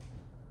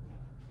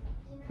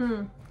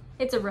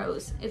 It's a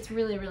rose. It's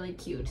really, really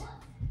cute.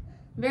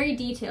 Very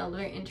detailed,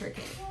 very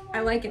intricate.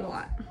 I like it a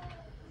lot.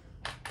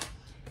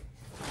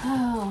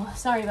 Oh,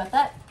 sorry about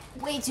that.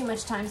 Way too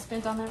much time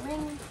spent on that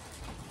ring.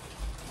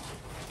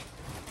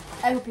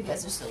 I hope you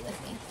guys are still with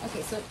me.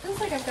 Okay, so it feels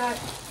like I've got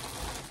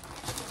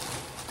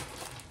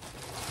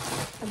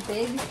a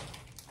big...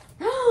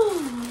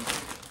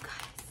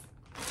 Guys.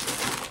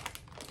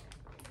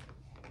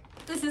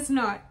 This is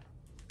not...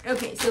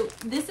 Okay, so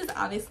this is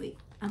obviously...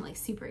 I'm like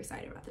super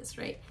excited about this,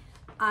 right?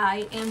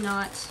 I am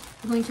not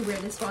going to wear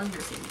this while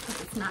nursing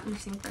because it's not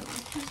nursing for long.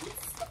 It's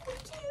so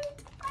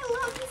cute. I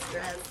love this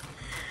dress.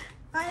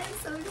 I am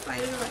so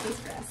excited about this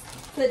dress.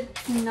 But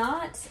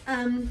not,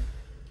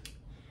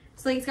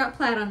 so like it's got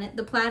plaid on it.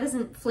 The plaid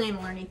isn't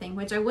flannel or anything,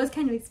 which I was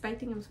kind of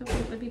expecting. I was hoping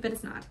it would be, but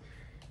it's not.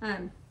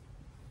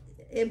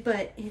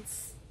 But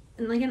it's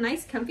like a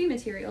nice comfy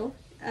material.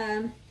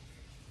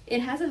 It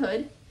has a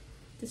hood.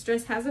 This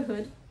dress has a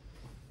hood.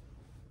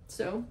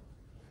 So,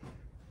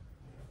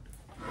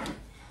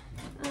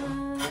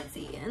 let's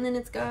see. And then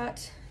it's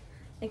got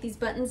like these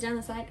buttons down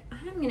the side.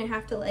 I'm gonna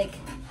have to like,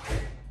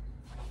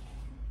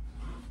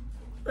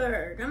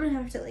 I'm gonna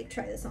have to like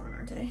try this on,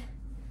 aren't I?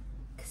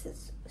 Because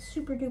it's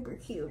super duper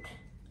cute.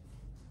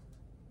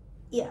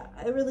 Yeah,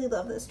 I really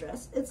love this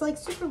dress. It's like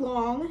super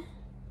long.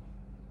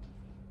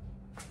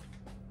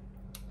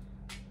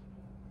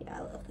 Yeah, I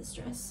love this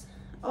dress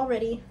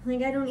already.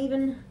 Like I don't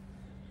even,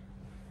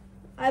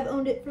 I've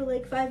owned it for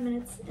like 5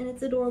 minutes and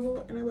it's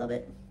adorable and I love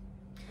it.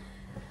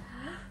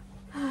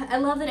 I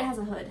love that it has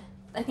a hood.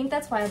 I think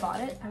that's why I bought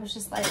it. I was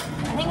just like,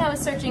 I think I was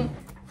searching,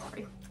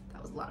 sorry,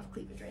 that was a lot of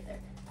cleavage right there.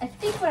 I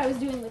think what I was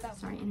doing with that,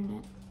 sorry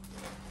internet.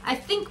 I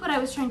think what I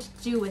was trying to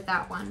do with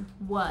that one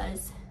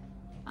was,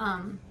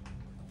 find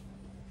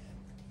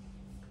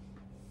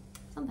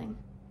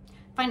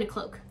a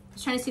cloak. I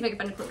was trying to see if I could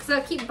find a cloak. So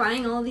I keep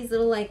buying all these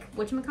little like,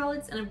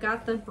 whatchamacallits, and I've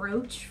got the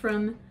brooch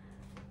from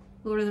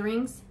Lord of the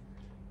Rings.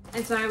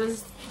 And so I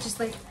was just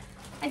like,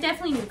 I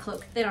definitely need a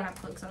cloak. They don't have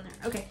cloaks on there.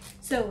 Okay,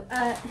 so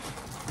I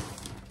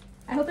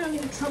hope I don't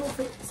get in trouble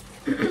for this.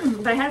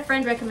 But I had a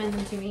friend recommend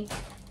them to me.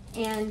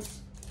 And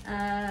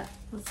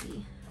let's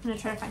see. I'm gonna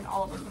try to find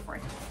all of them before.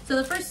 So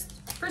the first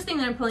thing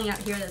that I'm pulling out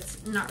here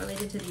that's not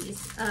related to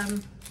these,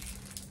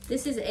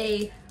 this is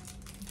a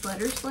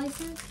butter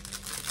slicer.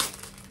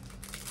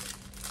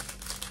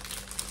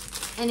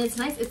 And it's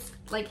nice, it's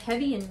like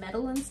heavy and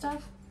metal and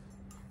stuff.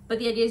 But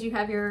the idea is you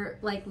have your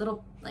like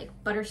little like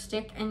butter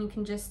stick and you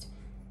can just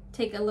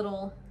take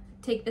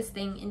this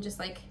thing and just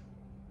like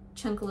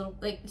chunk a little,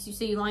 like,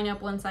 so you line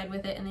up one side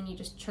with it and then you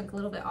just chunk a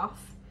little bit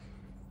off.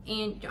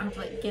 And you don't have to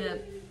like get a,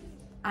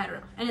 I don't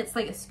know. And it's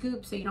like a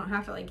scoop, so you don't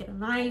have to like get a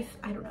knife.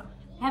 I don't know.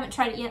 I haven't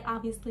tried it yet,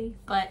 obviously,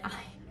 but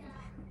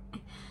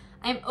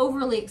I'm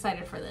overly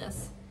excited for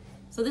this.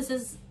 So this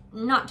is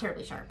not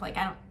terribly sharp. Like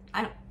I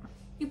don't,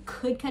 you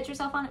could cut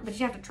yourself on it, but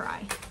you have to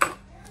try.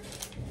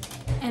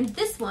 And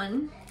this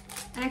one,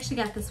 I actually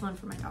got this one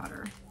for my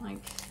daughter, like,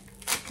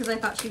 because I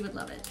thought she would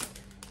love it.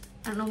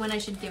 I don't know when I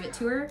should give it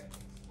to her,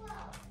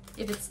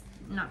 if it's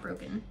not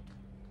broken.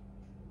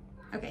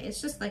 Okay,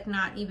 it's just like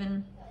not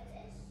even,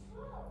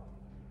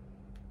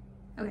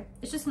 okay,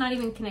 it's just not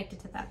even connected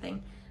to that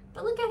thing.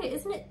 But look at it,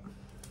 isn't it?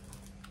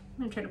 I'm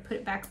gonna try to put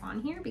it back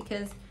on here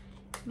because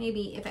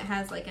maybe if it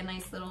has like a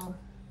nice little,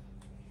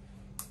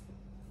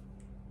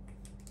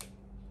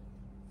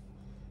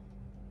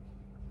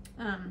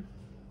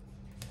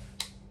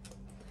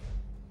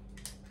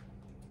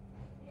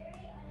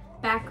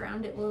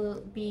 background, it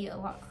will be a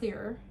lot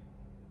clearer.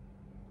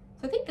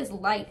 So I think this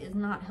light is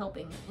not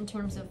helping in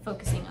terms of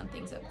focusing on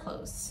things up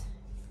close.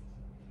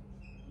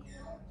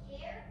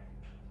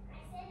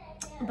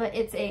 But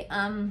it's a, you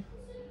can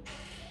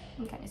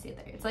kind of see it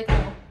there. It's like a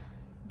little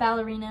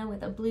ballerina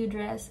with a blue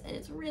dress. And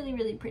it's really,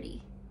 really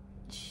pretty.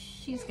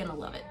 She's gonna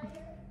love it.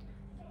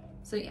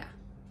 So yeah.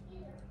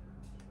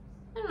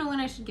 I don't know when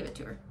I should give it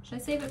to her. Should I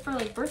save it for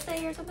like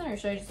birthday or something? Or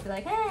should I just be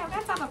like, hey, I've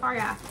got something for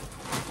ya?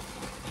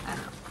 I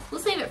don't know. We'll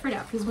save it for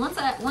now, because once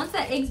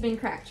that egg's been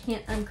cracked, you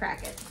can't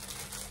uncrack it.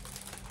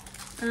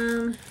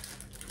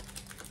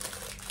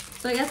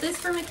 So I got this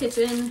for my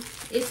kitchen.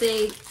 It's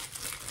a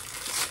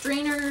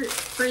strainer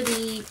for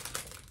the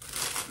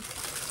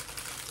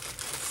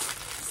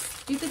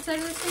stupid side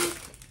of the sink.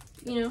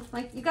 you know,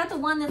 like you got the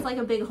one that's like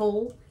a big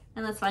hole,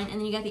 and that's fine. And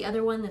then you got the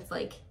other one that's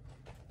like,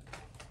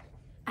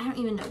 I don't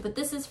even know, but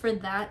this is for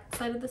that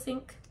side of the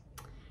sink.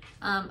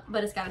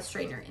 But it's got a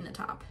strainer in the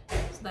top,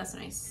 so that's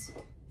nice.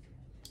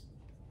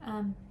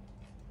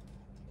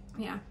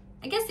 Yeah,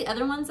 I guess the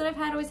other ones that I've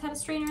had always had a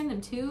strainer in them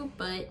too,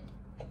 but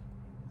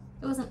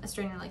it wasn't a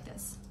strainer like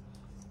this.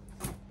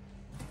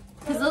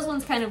 Because those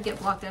ones kind of get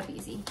blocked up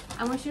easy.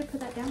 I want you to put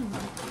that down more.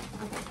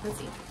 Okay, let's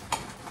see.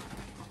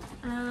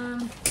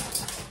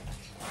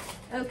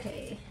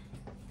 Okay.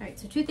 Alright,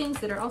 so two things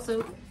that are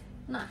also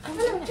not. How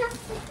many?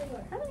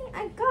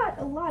 I got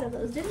a lot of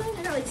those, didn't I?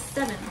 I got like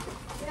 7.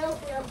 Nope,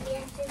 we have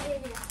to do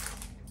this.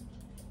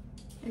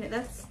 Okay,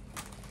 that's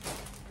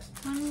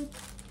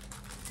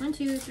 1,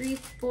 2, 3,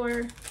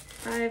 4,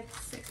 5,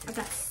 6. I've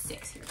got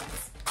 6 here,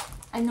 guys.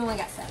 I know I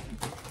got 7.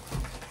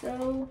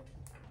 So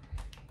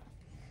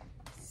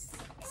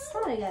I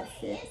thought I got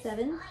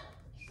 7.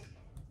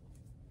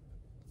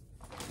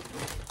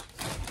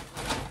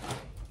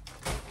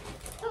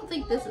 I don't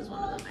think this is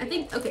one of them. I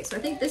think, okay, so I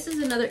think this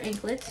is another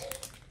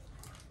anklet.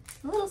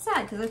 I'm a little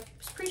sad because I was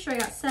pretty sure I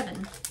got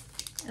 7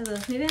 of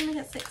those. Maybe I only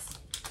got 6.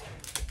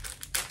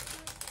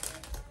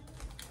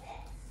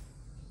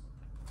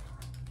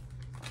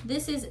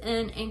 This is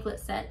an anklet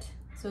set.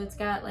 So it's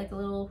got like a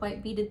little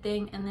white beaded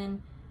thing, and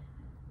then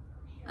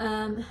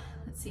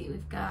let's see,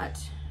 we've got,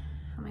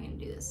 how am I gonna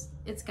do this?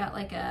 It's got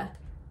like a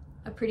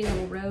pretty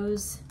little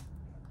rose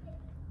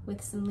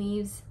with some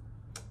leaves.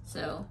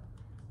 So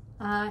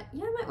yeah,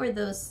 I might wear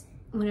those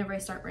whenever I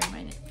start wearing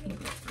my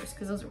anklets first,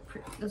 because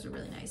those are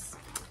really nice.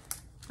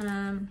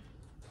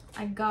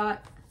 I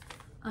got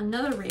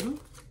another ring,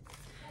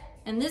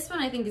 and this one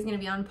I think is gonna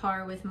be on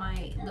par with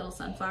my little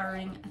sunflower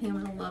ring. I think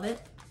I'm gonna love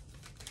it.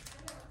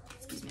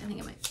 Excuse me, I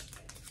think I might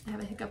have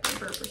a hiccup or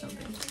burp or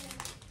something.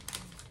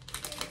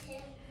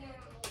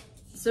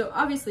 So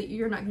obviously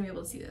you're not gonna be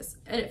able to see this,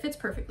 and it fits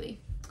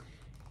perfectly,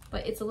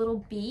 but it's a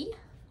little bee.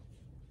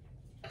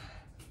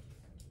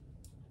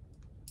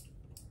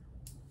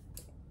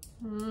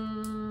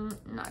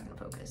 Not gonna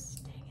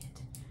focus, dang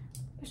it.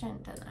 Wish I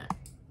hadn't done that.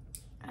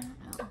 I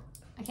don't know,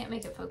 I can't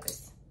make it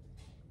focus.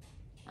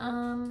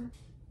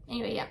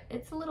 Anyway, yeah,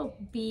 it's a little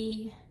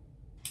bee.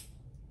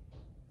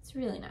 It's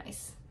really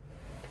nice.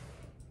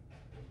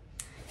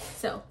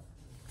 So,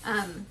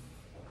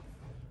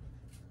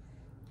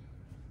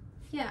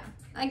 yeah,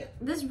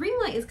 this ring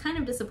light is kind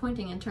of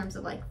disappointing in terms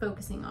of like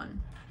focusing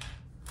on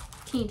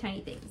teeny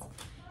tiny things.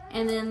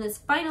 And then this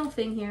final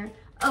thing here,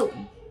 oh,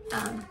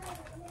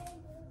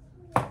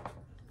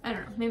 I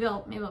don't know, maybe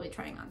I'll be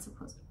trying on some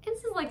clothes.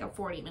 This is like a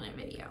 40-minute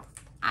video.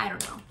 I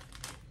don't know.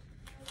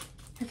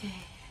 Okay,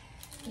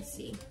 let's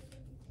see.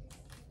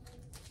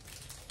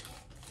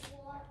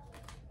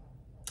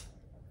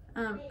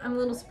 I'm a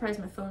little surprised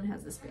my phone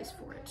has the space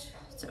for it.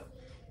 So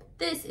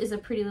this is a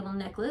pretty little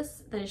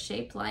necklace that is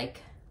shaped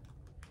like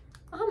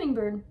a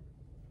hummingbird.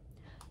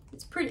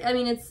 It's pretty, I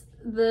mean,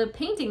 the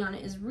painting on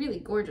it is really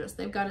gorgeous.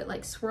 They've got it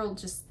like swirled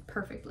just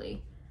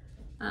perfectly.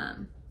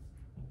 My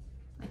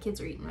kids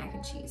are eating mac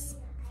and cheese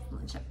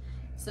lunch up.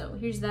 So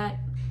here's that.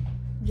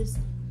 Just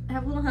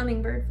have a little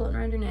hummingbird floating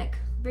around your neck.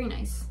 Very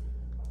nice.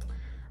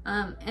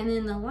 And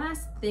then the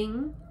last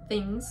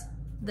things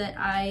that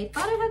I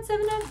thought I had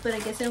 7 of, but I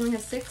guess I only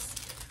have 6.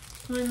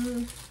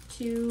 1,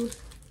 2,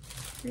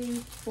 3,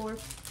 4,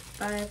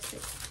 5,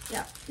 6.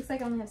 Yeah, looks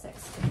like I only have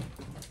 6.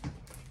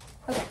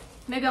 Okay,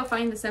 maybe I'll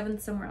find the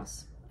 7th somewhere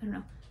else. I don't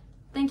know.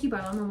 Thank you,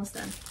 Barlow. I'm almost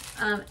done.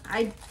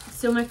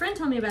 So my friend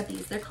told me about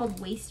these. They're called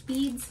waist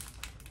beads.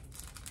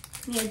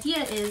 The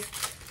idea is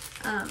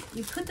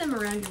you put them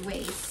around your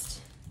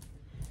waist,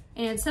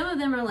 and some of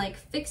them are like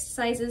fixed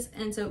sizes,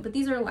 and so, but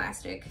these are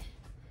elastic,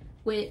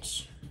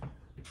 which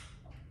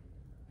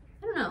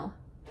I don't know.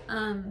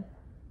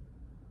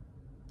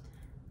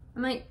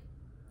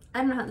 I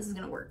don't know how this is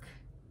gonna work.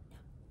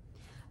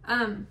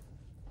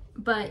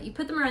 But you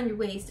put them around your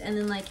waist, and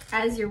then like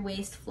as your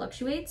waist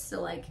fluctuates,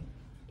 so like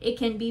it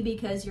can be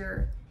because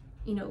you're,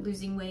 you know,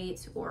 losing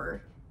weight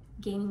or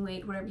gaining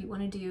weight, whatever you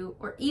want to do,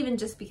 or even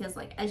just because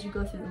like as you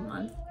go through the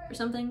month or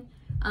something,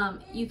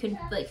 you can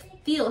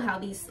like feel how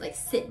these like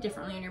sit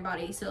differently in your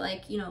body. So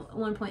like, you know, at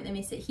one point they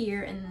may sit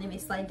here and then they may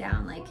slide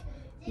down, like,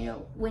 you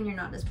know, when you're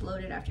not as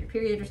bloated after your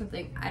period or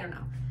something. I don't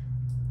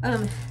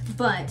know.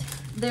 But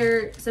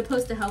they're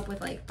supposed to help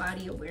with like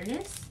body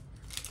awareness.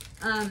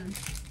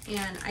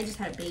 And I just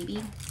had a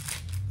baby,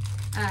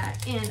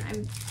 and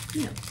I'm,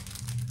 you know,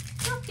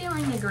 not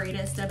feeling the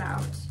greatest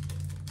about,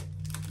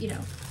 you know,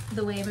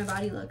 the way my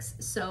body looks.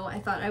 So I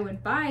thought I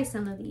would buy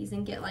some of these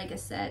and get like a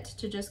set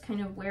to just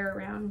kind of wear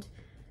around,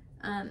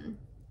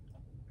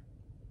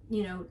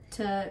 you know,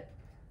 to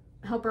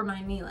help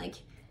remind me like,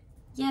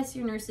 yes,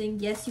 you're nursing.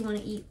 Yes, you want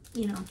to eat,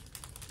 you know,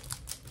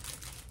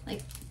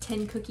 like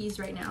 10 cookies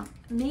right now.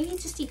 Maybe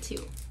just eat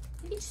 2.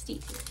 Maybe just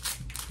eat 2.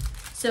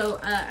 So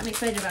I'm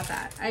excited about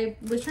that. I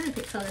was trying to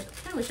pick colors. I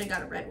kind of wish I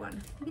got a red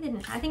one. Maybe they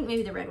didn't. I think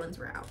maybe the red ones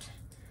were out.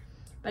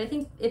 But I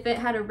think if it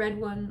had a red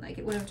one, like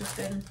it would have just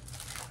been.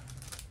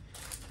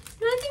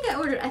 No, I think I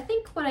ordered. I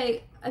think what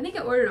I think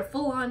I ordered a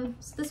full-on,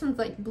 so this one's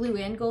like blue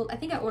and gold. I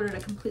think I ordered a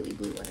completely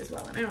blue one as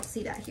well, and I don't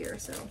see that here,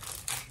 so.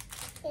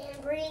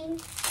 And green.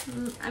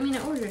 I mean,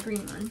 I ordered a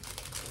green one.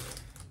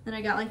 Then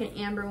I got like an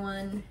amber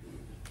one.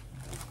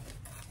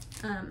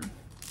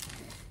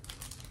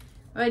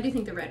 Well, I do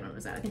think the red one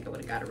was out. I think I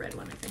would have got a red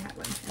one if they had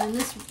one. And then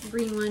this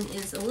green one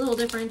is a little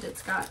different.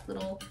 It's got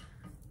little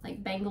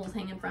like bangles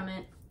hanging from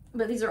it.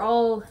 But these are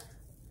all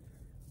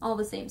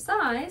the same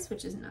size,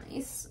 which is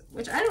nice.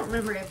 Which I don't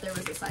remember if there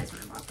was a size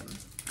when I bought them.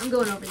 I'm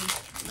going over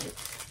these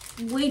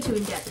like way too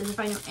in depth as if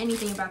I know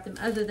anything about them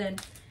other than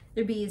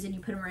they're beads and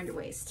you put them around your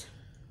waist.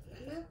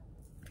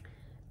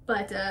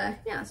 But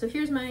yeah, so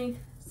here's my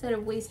set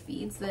of waist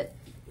beads that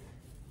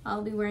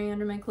I'll be wearing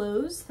under my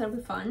clothes. That'll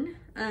be fun.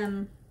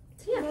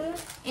 So yeah,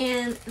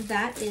 and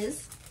that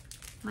is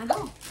my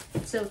haul.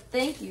 So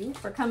thank you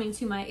for coming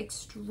to my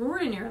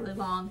extraordinarily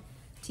long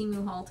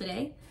Temu haul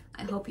today.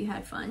 I hope you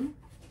had fun.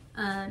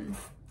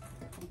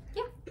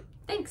 Yeah,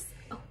 thanks.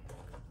 Oh.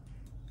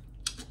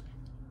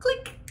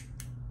 Click.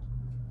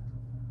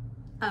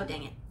 Oh,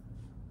 dang it.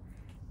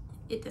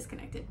 It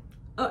disconnected.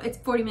 Oh, it's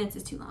 40 minutes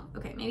is too long.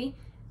 Okay, maybe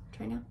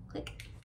try now. Click.